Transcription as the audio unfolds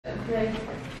today.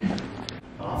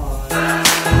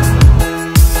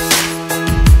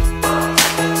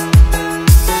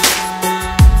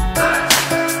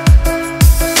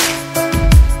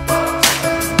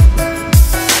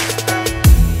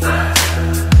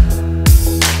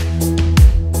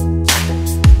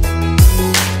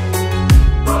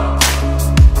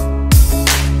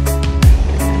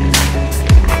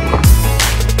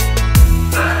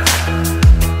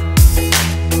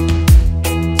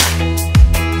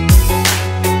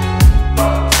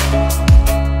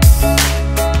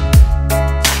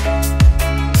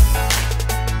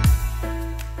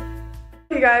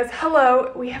 Guys,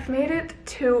 hello. We have made it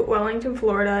to Wellington,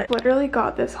 Florida. Literally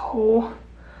got this whole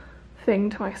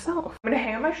thing to myself. I'm gonna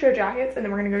hang up my show jackets and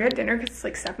then we're gonna go get dinner because it's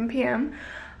like 7 p.m.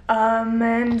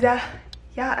 Yeah,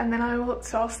 and then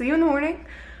I'll see you in the morning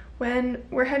when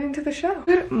we're heading to the show.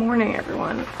 Good morning,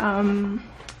 everyone.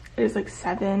 It is like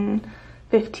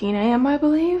 7:15 a.m. I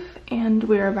believe, and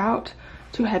we're about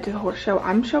to head to the horse show.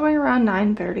 I'm showing around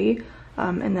 9:30,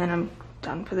 and then I'm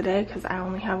done for the day because I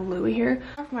only have Louie here.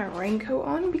 I have my raincoat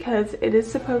on because it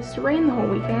is supposed to rain the whole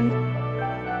weekend.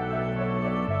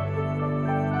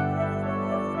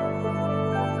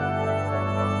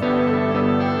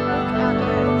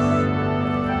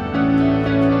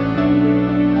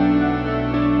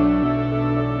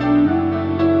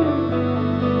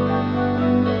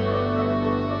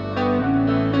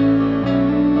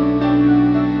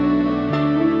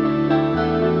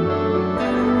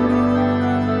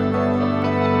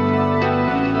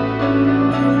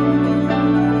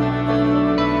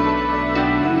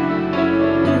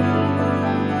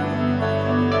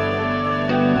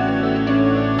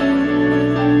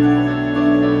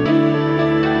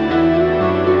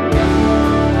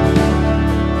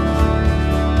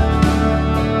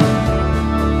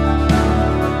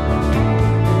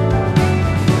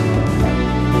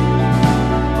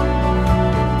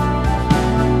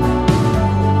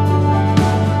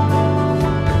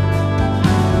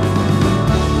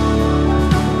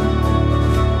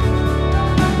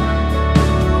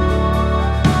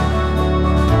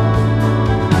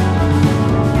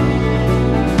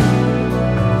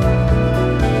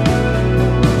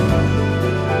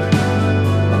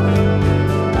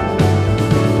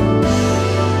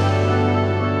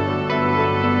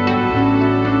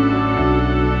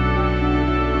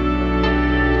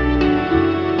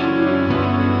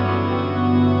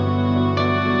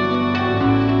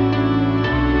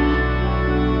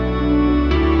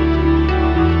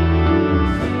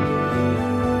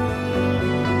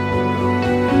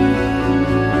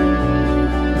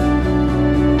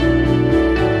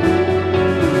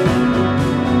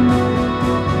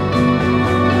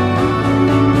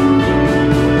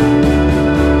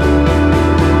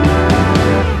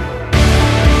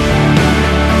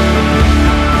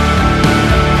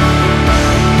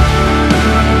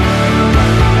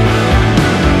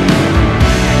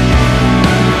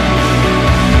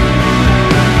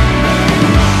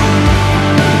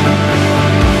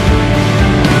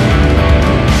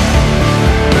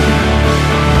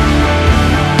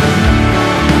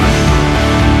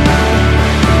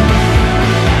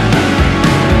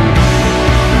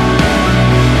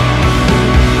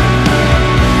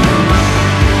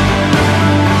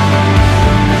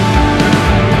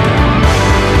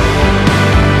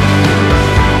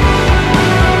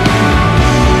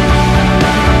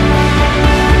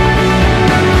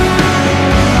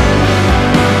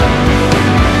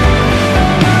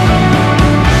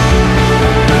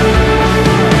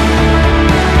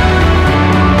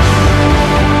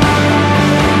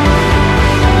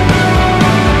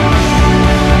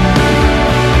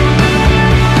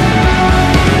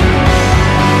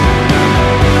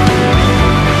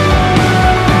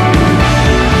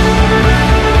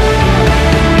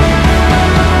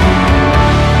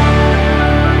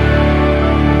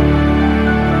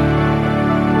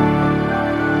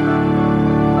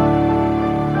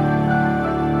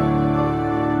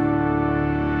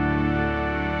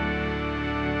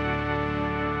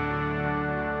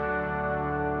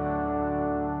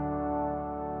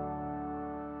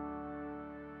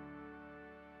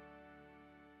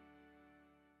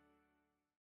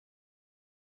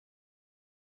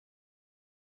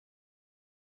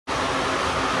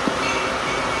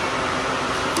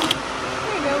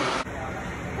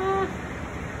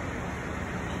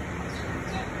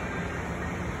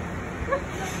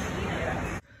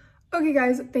 Okay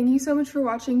guys, thank you so much for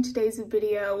watching today's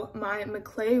video. My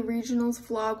McClay Regionals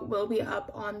vlog will be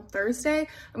up on Thursday.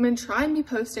 I'm going to try and be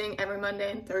posting every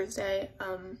Monday and Thursday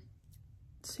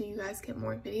so you guys get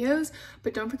more videos.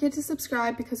 But don't forget to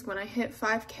subscribe because when I hit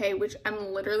 5K, which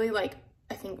I'm literally like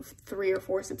I think 3 or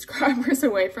 4 subscribers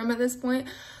away from at this point.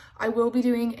 I will be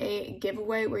doing a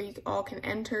giveaway where you all can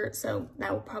enter, so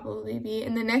that will probably be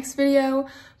in the next video.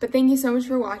 But thank you so much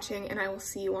for watching, and I will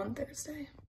see you on Thursday.